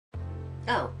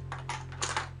Oh.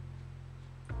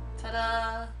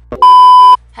 Ta-da!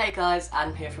 Hey guys,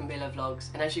 Adam here from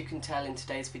BilloVlogs, and as you can tell in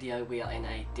today's video we are in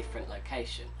a different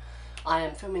location. I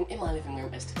am filming in my living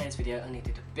room as today's video I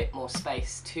needed a bit more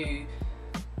space to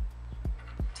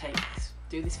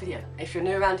do this video. If you're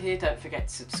new around here, don't forget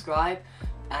to subscribe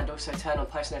and also turn on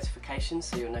post notifications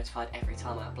so you're notified every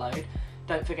time I upload.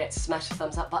 Don't forget to smash the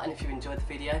thumbs up button if you enjoyed the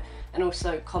video, and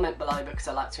also comment below because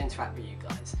I like to interact with you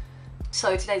guys.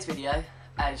 So today's video,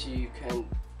 as you can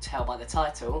tell by the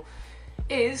title,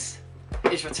 is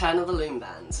Return of the Loom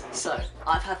bands. So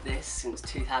I've had this since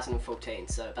 2014,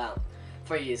 so about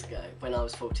 3 years ago when I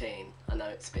was 14. I know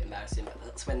it's a bit embarrassing, but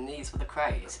that's when these were the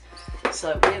craze.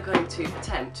 So we are going to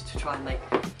attempt to try and make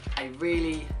a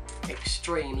really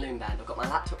extreme loom band. I've got my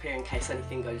laptop here in case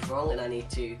anything goes wrong and I need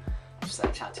to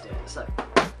search how to do it. So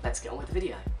let's get on with the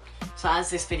video. So as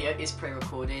this video is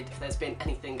pre-recorded, if there's been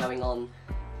anything going on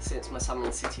since my summer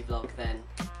and city vlog, then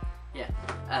yeah,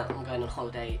 I'm going on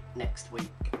holiday next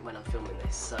week when I'm filming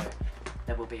this, so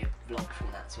there will be a vlog from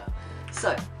that as well.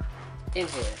 So in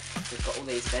here we've got all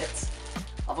these bits.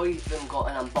 I've even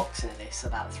got an unboxing of this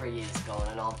about 3 years ago on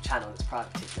an old channel that's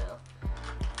privated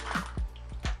now.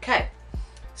 Okay,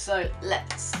 so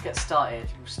let's get started.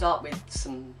 We'll start with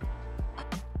some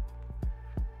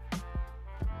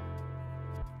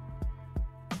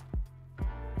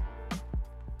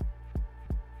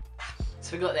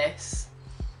So we've got this,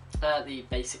 the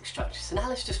basic structure. So now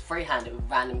let's just freehand it with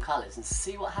random colours and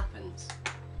see what happens.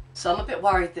 So I'm a bit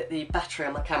worried that the battery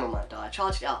on my camera might die. I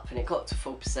charged it up and it got to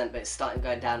full percent, but it's starting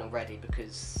going down already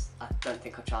because I don't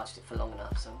think I've charged it for long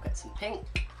enough. So we'll get some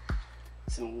pink,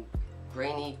 some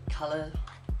greeny colour,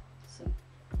 some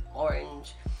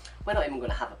orange. We're not even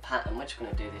going to have a pattern, we're just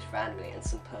going to do this randomly, and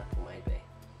some purple maybe.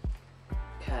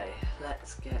 Okay,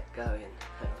 let's get going.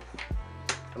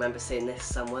 I remember seeing this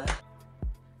somewhere.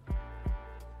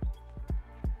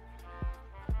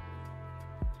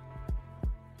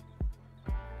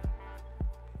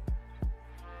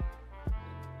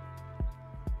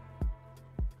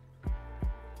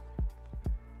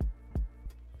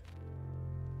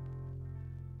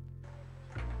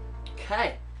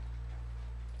 Okay,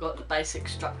 got the basic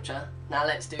structure. Now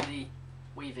let's do the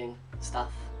weaving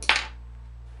stuff.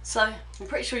 So I'm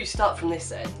pretty sure you start from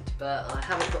this end, but I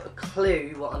haven't got a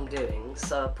clue what I'm doing,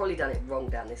 so I've probably done it wrong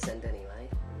down this end anyway.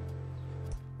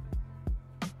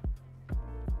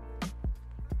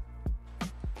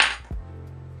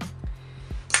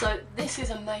 So this is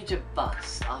a major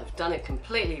bust. I've done it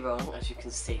completely wrong, as you can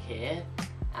see here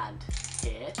and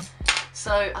here.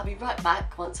 So I'll be right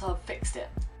back once I've fixed it.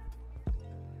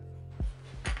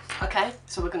 Okay,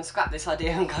 so we're going to scrap this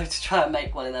idea and go to try and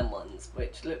make one of them ones,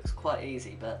 which looks quite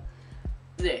easy, but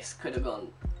this could have gone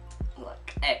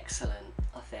like excellent,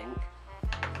 I think.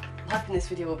 I'm hoping this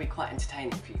video will be quite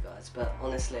entertaining for you guys, but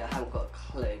honestly I haven't got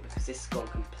a clue because this has gone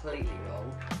completely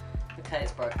wrong. Okay,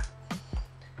 it's broke.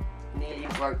 Nearly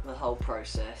broke the whole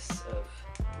process of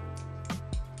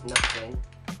nothing.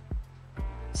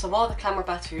 So while the camera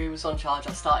battery was on charge,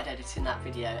 I started editing that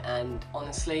video, and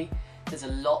honestly there's a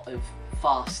lot of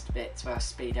fast bits where I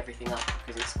speed everything up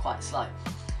because it's quite slow.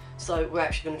 So we're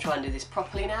actually going to try and do this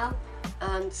properly now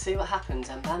and see what happens.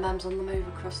 And Bam Bam's on the move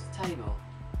across the table.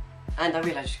 And I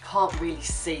realise you can't really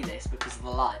see this because of the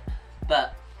light,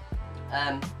 but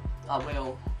I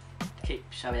will keep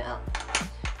showing it up.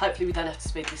 Hopefully we don't have to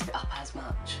speed this bit up as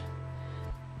much.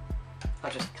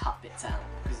 I'll just cut bits out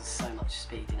because there's so much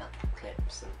speeding up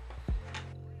clips. And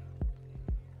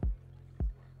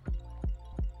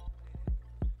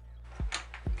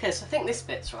okay, so I think this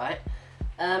bit's right.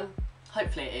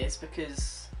 Hopefully it is,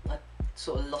 because I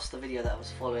sort of lost the video that I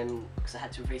was following because I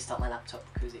had to restart my laptop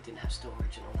because it didn't have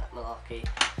storage and all that malarkey.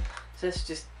 So it's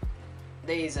just,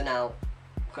 these are now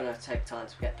going to take time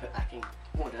to get put back in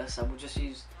order, so we'll just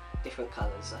use different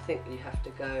colours. I think you have to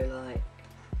go like...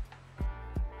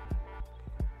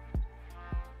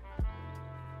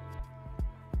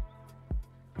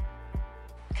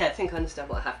 Okay, I think I understand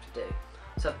what I have to do.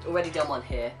 So I've already done one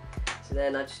here. So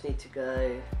then I just need to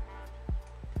go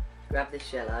grab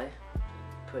this yellow,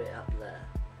 put it up there.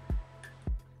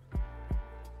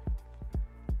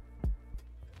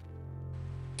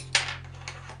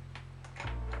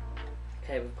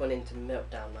 Okay, we've gone into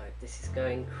meltdown mode. This is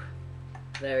going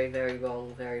very, very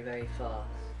wrong, very, very fast.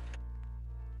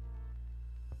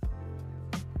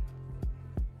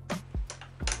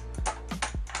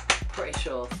 Pretty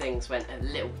sure things went a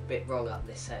little bit wrong up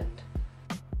this end.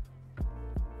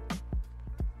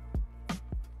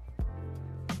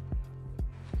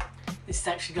 This is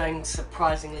actually going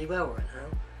surprisingly well right now.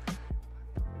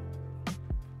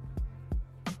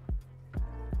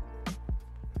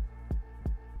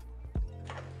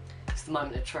 It's the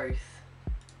moment of truth.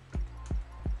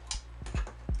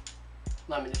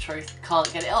 Moment of truth,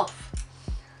 can't get it off.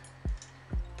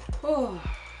 Oh,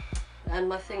 and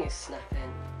my thing is snapping.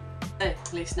 Hey,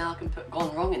 at least now I can put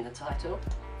 "gone wrong" in the title.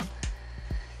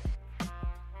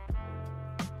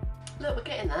 Look, we're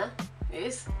getting there. It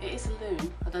is a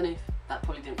loom. I don't know if that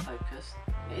probably didn't focus.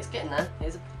 It is getting there.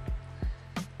 Here's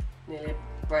nearly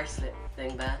a bracelet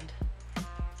thing band.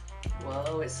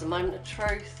 Whoa, it's the moment of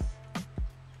truth.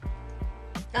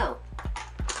 Oh.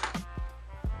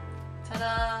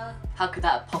 Ta-da! How could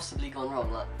that have possibly gone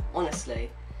wrong? Like, honestly,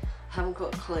 I haven't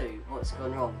got a clue what's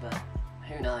gone wrong, but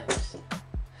who knows.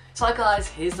 So guys,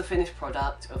 here's the finished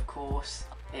product. Of course,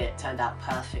 it turned out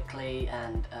perfectly,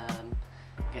 and I'm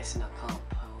guessing I can't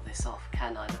pull this off,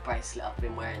 can I? The bracelet I've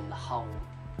been wearing the whole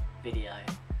video.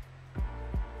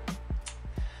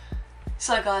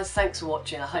 So guys, thanks for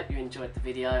watching. I hope you enjoyed the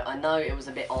video. I know it was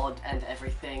a bit odd and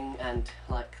everything, and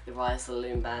like the rise of the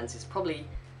loom bands is probably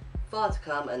far to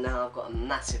come, and now I've got a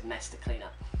massive mess to clean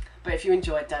up. But if you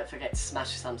enjoyed, don't forget to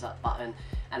smash the thumbs up button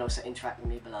and also interact with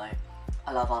me below.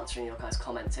 I love answering your guys'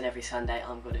 comments, and every Sunday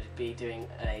I'm going to be doing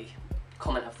a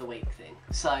comment of the week thing.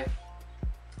 So I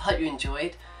hope you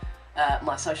enjoyed.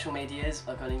 My social medias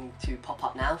are going to pop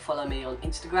up now. Follow me on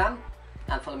Instagram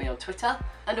and follow me on Twitter,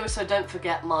 and also don't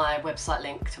forget my website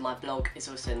link to my blog is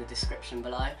also in the description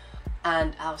below,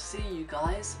 and I'll see you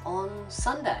guys on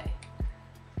Sunday.